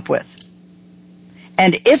they come up with.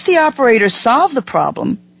 And if the operators solve the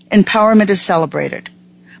problem, empowerment is celebrated.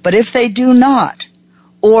 But if they do not,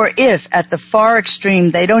 or if at the far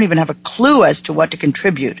extreme they don't even have a clue as to what to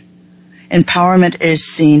contribute, empowerment is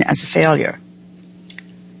seen as a failure.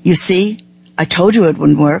 You see, I told you it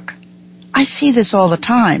wouldn't work. I see this all the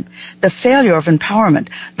time. The failure of empowerment,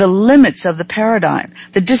 the limits of the paradigm,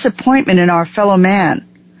 the disappointment in our fellow man,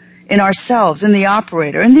 in ourselves, in the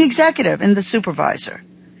operator, in the executive, in the supervisor.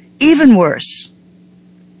 Even worse,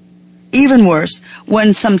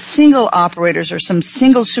 when some single operators or some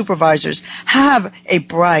single supervisors have a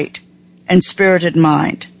bright and spirited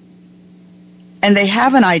mind, and they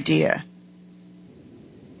have an idea,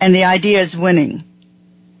 and the idea is winning.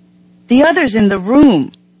 The others in the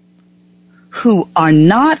room who are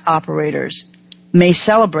not operators may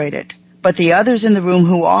celebrate it, but the others in the room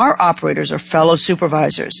who are operators or fellow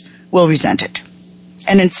supervisors will resent it.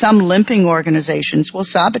 And in some limping organizations will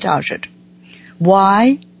sabotage it.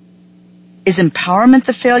 Why? Is empowerment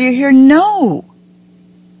the failure here? No.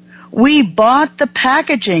 We bought the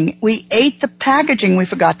packaging. We ate the packaging. We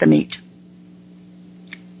forgot the meat.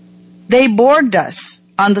 They Borged us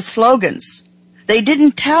on the slogans. They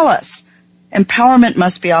didn't tell us empowerment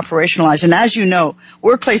must be operationalized. And as you know,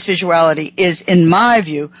 workplace visuality is, in my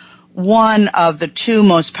view, one of the two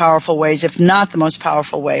most powerful ways, if not the most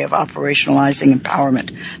powerful way of operationalizing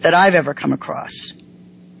empowerment that I've ever come across.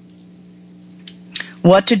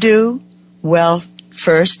 What to do? Well,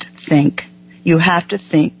 first, think. You have to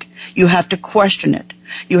think. You have to question it.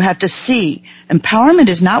 You have to see, empowerment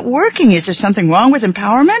is not working. Is there something wrong with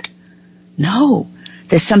empowerment? No,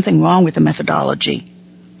 there's something wrong with the methodology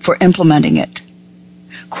for implementing it.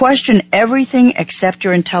 Question everything except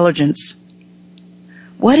your intelligence.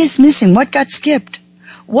 What is missing? What got skipped?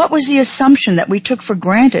 What was the assumption that we took for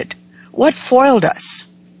granted? What foiled us?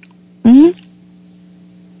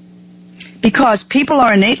 Because people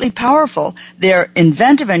are innately powerful, they're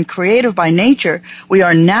inventive and creative by nature, we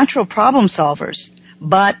are natural problem solvers,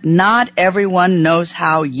 but not everyone knows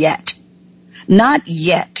how yet. Not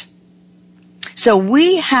yet. So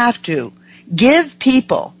we have to give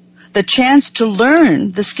people the chance to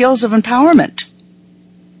learn the skills of empowerment,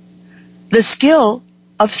 the skill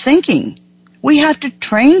of thinking. We have to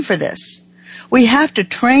train for this. We have to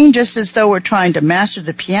train just as though we're trying to master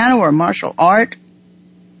the piano or martial art.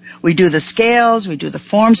 We do the scales, we do the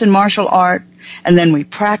forms in martial art, and then we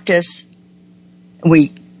practice.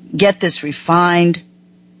 We get this refined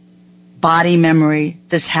body memory,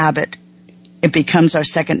 this habit. It becomes our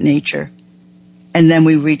second nature. And then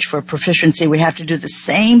we reach for proficiency. We have to do the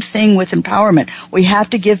same thing with empowerment. We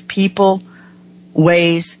have to give people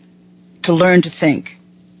ways to learn to think.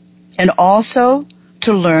 And also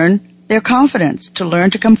to learn their confidence, to learn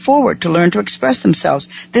to come forward, to learn to express themselves.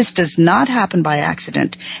 This does not happen by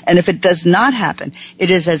accident. And if it does not happen,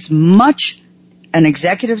 it is as much an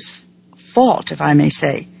executive's fault, if I may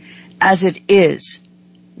say, as it is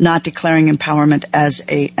not declaring empowerment as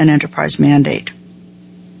an enterprise mandate.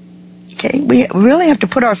 Okay, we really have to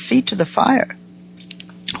put our feet to the fire.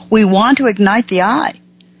 We want to ignite the eye.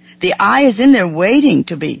 The eye is in there waiting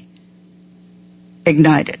to be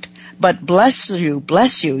ignited. But bless you,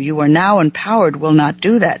 you are now empowered will not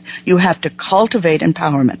do that. You have to cultivate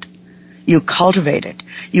empowerment. You cultivate it.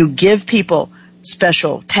 You give people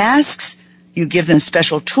special tasks. You give them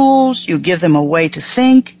special tools. You give them a way to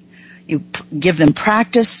think. You give them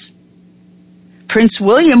practice. Prince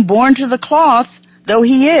William, born to the cloth, though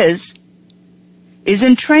he is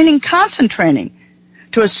in training, constant training,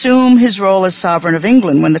 to assume his role as sovereign of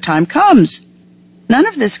England when the time comes. None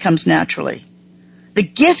of this comes naturally. The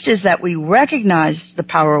gift is that we recognize the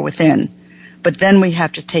power within, but then we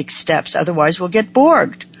have to take steps. Otherwise, we'll get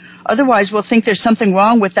Borged. Otherwise, we'll think there's something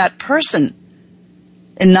wrong with that person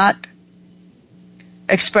in not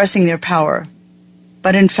expressing their power.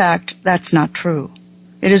 But in fact, that's not true.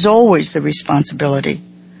 It is always the responsibility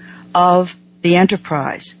of the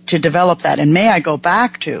enterprise to develop that. And may I go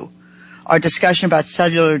back to our discussion about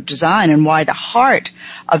cellular design and why the heart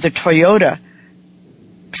of the Toyota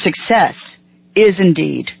success is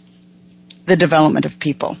indeed the development of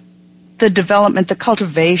people, the development, the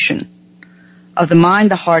cultivation of the mind,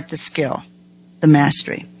 the heart, the skill, the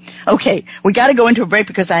mastery. Okay, we got to go into a break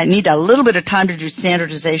because I need a little bit of time to do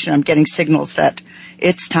standardization. I'm getting signals that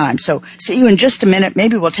it's time. So see you in just a minute.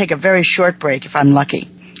 Maybe we'll take a very short break if I'm lucky.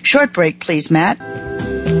 Short break, please, Matt.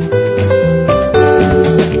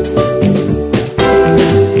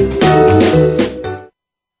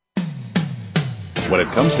 When it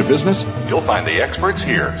comes to business, you'll find the experts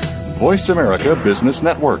here. Voice America Business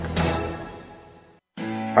Network.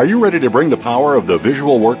 Are you ready to bring the power of the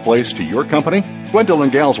visual workplace to your company?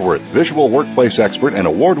 Gwendolyn Galsworth, visual workplace expert and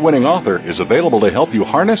award-winning author, is available to help you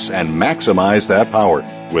harness and maximize that power.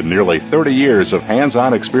 With nearly 30 years of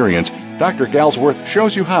hands-on experience, Dr. Galsworth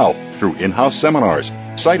shows you how through in-house seminars,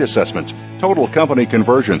 site assessments, total company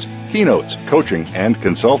conversions, keynotes, coaching, and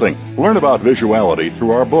consulting. Learn about visuality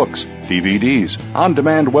through our books, DVDs,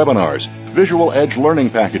 on-demand webinars, visual edge learning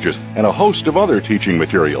packages, and a host of other teaching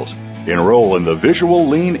materials. Enroll in the Visual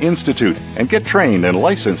Lean Institute and get trained and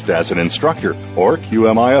licensed as an instructor or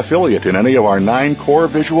QMI affiliate in any of our 9 core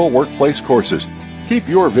visual workplace courses. Keep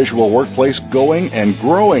your visual workplace going and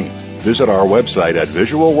growing. Visit our website at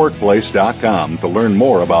visualworkplace.com to learn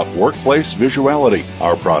more about workplace visuality,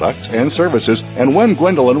 our products and services, and when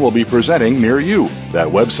Gwendolyn will be presenting near you. That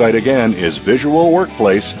website again is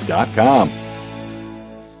visualworkplace.com.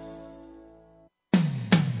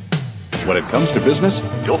 When it comes to business,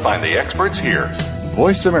 you'll find the experts here.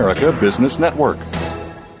 Voice America Business Network.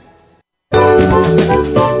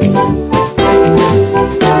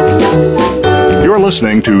 You're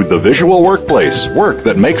listening to The Visual Workplace, Work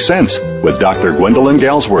That Makes Sense, with Dr. Gwendolyn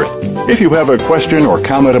Galsworth. If you have a question or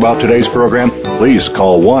comment about today's program, please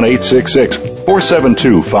call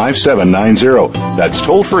 1-866-472-5790. That's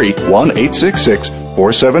toll free,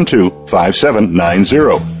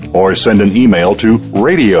 1-866-472-5790. Or send an email to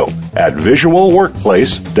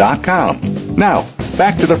radio@visualworkplace.com. Now,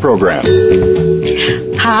 back to the program.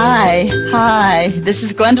 Hi. This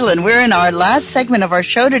is Gwendolyn. We're in our last segment of our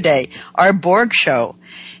show today, our Borg show.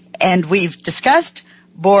 And we've discussed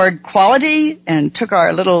Borg Quality and took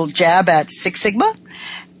our little jab at Six Sigma.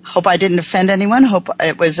 Hope I didn't offend anyone. Hope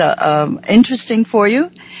it was interesting for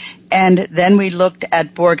you. And then we looked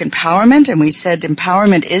at Borg Empowerment, and we said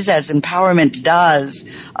empowerment is as empowerment does.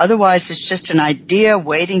 Otherwise, it's just an idea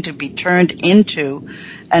waiting to be turned into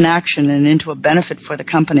an action and into a benefit for the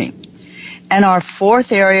company. And our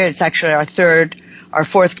fourth area, it's actually our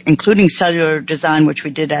fourth, including cellular design, which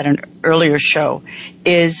we did at an earlier show,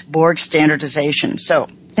 is Borg Standardization. So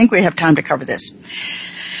I think we have time to cover this.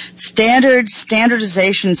 Standards,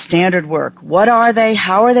 standardization, standard work. What are they?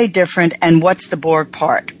 How are they different? And what's the Borg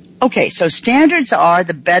part? Okay, so standards are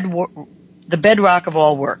the bedrock of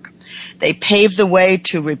all work. They pave the way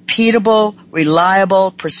to repeatable,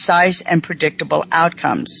 reliable, precise, and predictable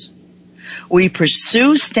outcomes. We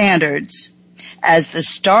pursue standards as the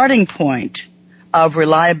starting point of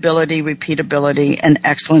reliability, repeatability, and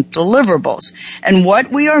excellent deliverables. And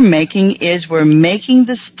what we are making is we're making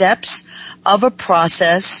the steps of a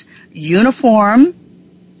process uniform,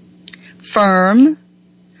 firm,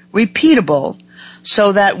 repeatable,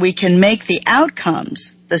 so that we can make the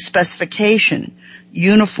outcomes, the specification,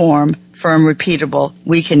 uniform, firm, repeatable,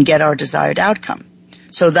 we can get our desired outcome.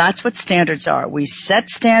 So that's what standards are. We set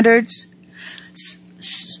standards,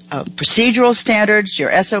 procedural standards,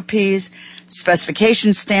 your SOPs,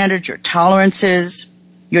 specification standards, your tolerances,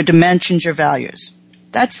 your dimensions, your values.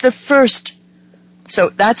 That's the first. So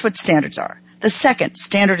that's what standards are. The second,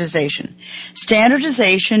 standardization.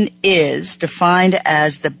 Standardization is defined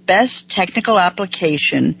as the best technical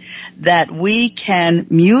application that we can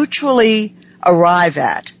mutually arrive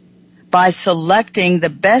at by selecting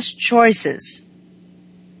the best choices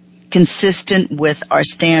consistent with our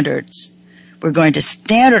standards. We're going to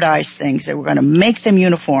standardize things and we're going to make them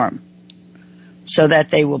uniform so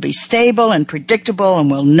that they will be stable and predictable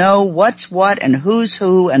and we'll know what's what and who's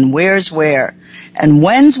who and where's where and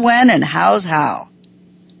when's when and how's how.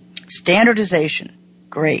 Standardization.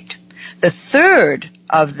 Great. The third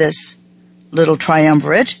of this little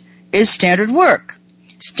triumvirate is standard work.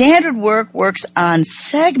 Standard work works on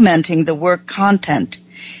segmenting the work content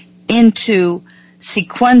into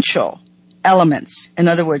sequential elements. In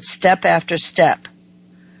other words, step after step.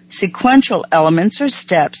 Sequential elements or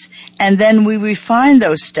steps, and then we refine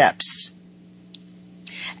those steps.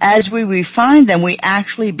 As we refine them, we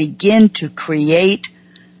actually begin to create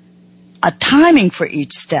a timing for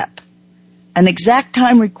each step, an exact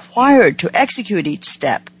time required to execute each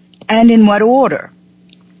step, and in what order.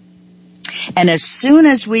 And as soon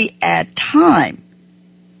as we add time,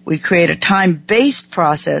 we create a time-based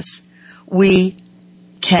process, we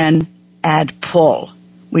can add pull.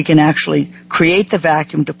 We can actually create the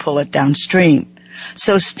vacuum to pull it downstream.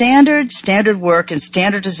 So standard work, and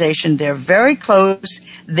standardization, they're very close.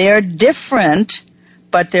 They're different,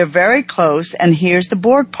 but they're very close. And here's the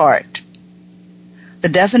Borg part. The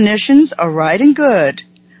definitions are right and good,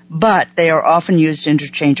 but they are often used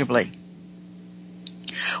interchangeably.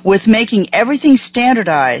 With making everything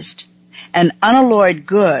standardized and unalloyed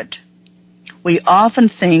good, we often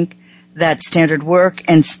think that standard work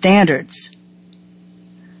and standards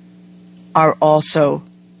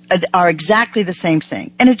are exactly the same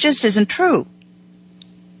thing. And it just isn't true.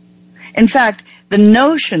 In fact, the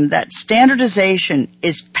notion that standardization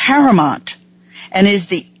is paramount and is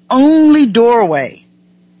the only doorway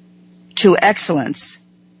to excellence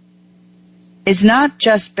is not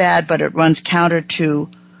just bad, but it runs counter to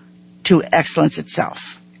excellence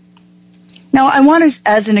itself. Now, I want to,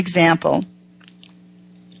 as an example,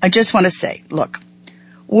 I just want to say, look,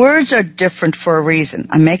 words are different for a reason.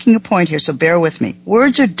 I'm making a point here, so bear with me.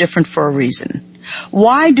 Words are different for a reason.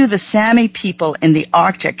 Why do the Sami people in the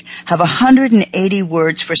Arctic have 180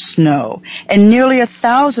 words for snow and nearly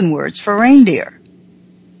 1,000 words for reindeer?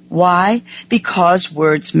 Why? Because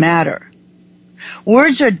words matter.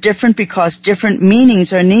 Words are different because different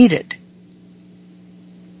meanings are needed.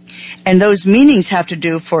 And those meanings have to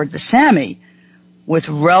do, for the Sami, with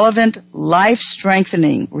relevant,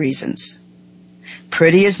 life-strengthening reasons.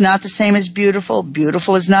 Pretty is not the same as beautiful.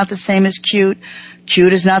 Beautiful is not the same as cute.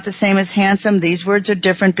 Cute is not the same as handsome. These words are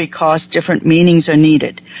different because different meanings are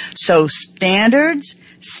needed. So standards,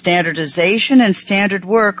 standardization, and standard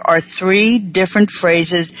work are three different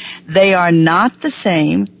phrases. They are not the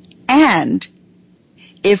same. And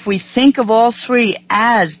if we think of all three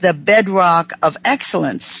as the bedrock of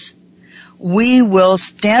excellence, we will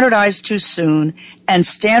standardize too soon and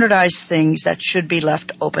standardize things that should be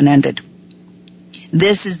left open-ended.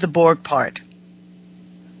 This is the Borg part.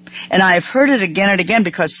 And I've heard it again and again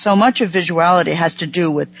because so much of visuality has to do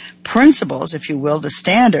with principles, if you will, the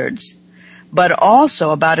standards, but also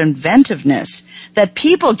about inventiveness, that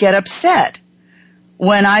people get upset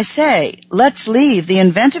when I say, let's leave the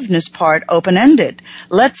inventiveness part open-ended.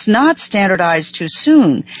 Let's not standardize too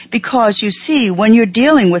soon, because you see, when you're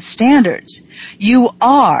dealing with standards, you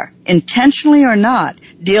are, intentionally or not,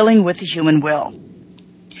 dealing with the human will.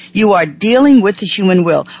 You are dealing with the human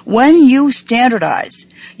will. When you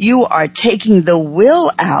standardize, you are taking the will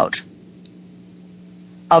out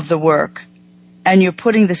of the work, and you're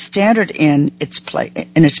putting the standard in its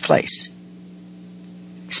place.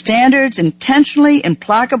 Standards intentionally,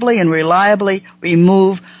 implacably, and reliably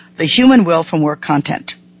remove the human will from work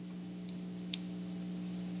content.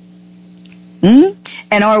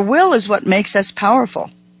 And our will is what makes us powerful.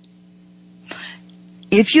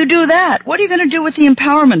 If you do that, what are you going to do with the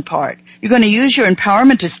empowerment part? You're going to use your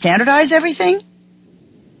empowerment to standardize everything?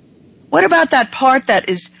 What about that part that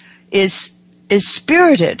is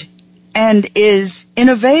spirited and is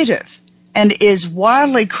innovative and is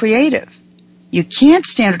wildly creative? You can't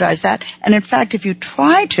standardize that. And in fact, if you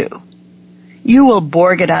try to, you will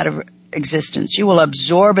Borg it out of existence. You will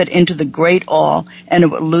absorb it into the great all, and it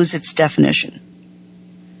will lose its definition.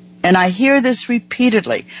 And I hear this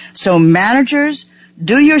repeatedly. So managers,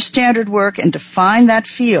 do your standard work and define that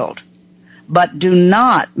field. But do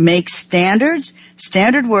not make standards,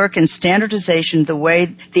 standard work, and standardization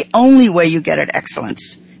the only way you get at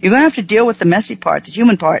excellence. You're going to have to deal with the messy part, the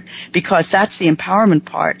human part, because that's the empowerment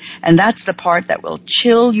part, and that's the part that will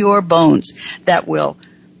chill your bones, that will,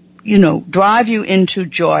 drive you into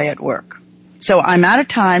joy at work. So I'm out of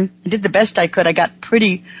time. I did the best I could. I got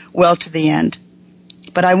pretty well to the end.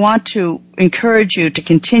 But I want to encourage you to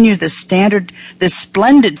continue this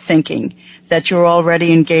splendid thinking that you're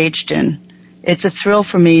already engaged in. It's a thrill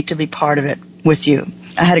for me to be part of it with you.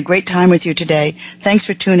 I had a great time with you today. Thanks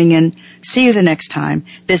for tuning in. See you the next time.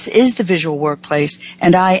 This is The Visual Workplace,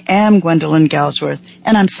 and I am Gwendolyn Galsworth,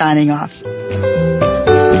 and I'm signing off.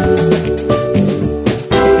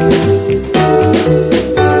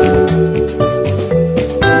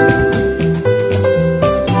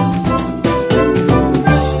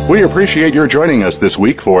 We appreciate your joining us this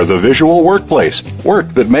week for The Visual Workplace,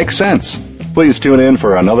 work that makes sense. Please tune in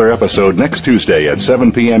for another episode next Tuesday at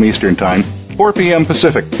 7 p.m. Eastern Time, 4 p.m.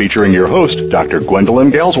 Pacific, featuring your host, Dr.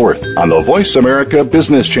 Gwendolyn Galsworth, on the Voice America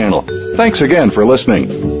Business Channel. Thanks again for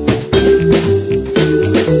listening.